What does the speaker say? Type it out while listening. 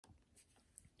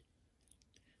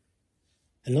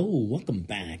Hello, welcome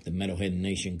back to Metalhead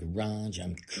Nation Garage.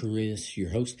 I'm Chris,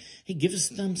 your host. Hey, give us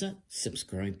a thumbs up,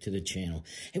 subscribe to the channel.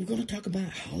 Hey, we're going to talk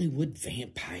about Hollywood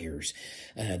vampires.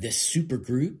 This super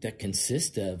group that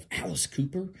consists of Alice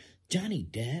Cooper, Johnny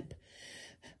Depp,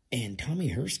 and Tommy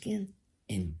Herskin,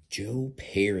 and Joe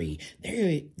Perry.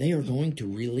 They are going to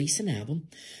release an album,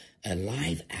 a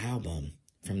live album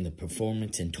from the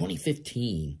performance in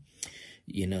 2015.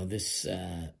 You know, this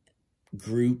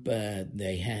group,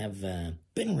 they have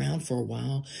been around for a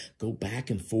while, go back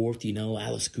and forth. You know,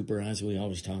 Alice Cooper, as we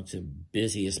always talk, is the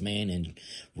busiest man in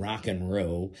rock and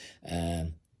roll.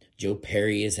 Joe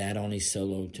Perry is out on his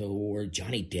solo tour.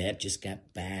 Johnny Depp just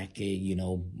got back, you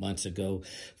know, months ago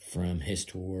from his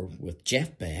tour with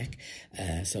Jeff Beck.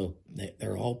 So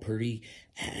they're all pretty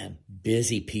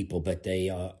busy people, but they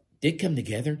did come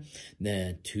together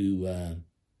to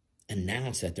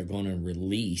announced that they're going to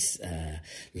release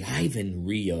live in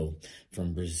Rio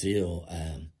from Brazil,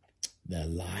 the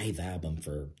live album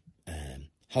for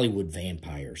Hollywood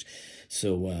Vampires.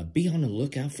 So be on the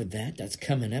lookout for that. That's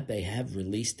coming up. They have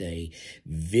released a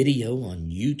video on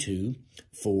YouTube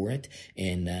for it,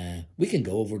 and we can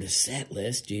go over the set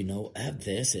list, you know, of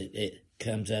this. It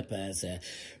comes up as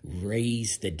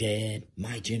Raise the Dead,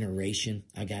 My Generation,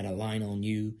 I Got a Line on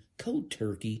You, Cold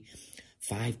Turkey,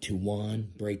 5 to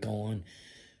 1, Break On,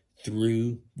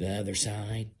 Through the Other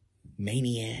Side,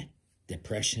 Maniac,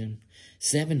 Depression,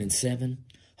 7 and 7,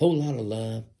 Whole Lot of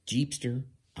Love, Jeepster,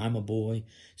 I'm a Boy,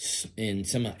 and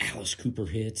some of Alice Cooper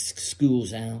hits,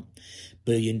 School's Out, $1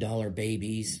 Billion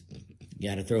Babies.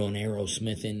 Got to throw an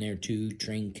Aerosmith in there too,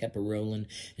 Train Kept a Rolling,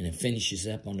 and it finishes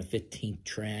up on the 15th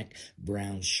track,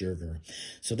 Brown Sugar.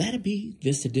 So that'll be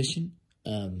this edition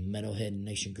of Metalhead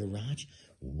Nation Garage.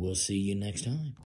 We'll see you next time.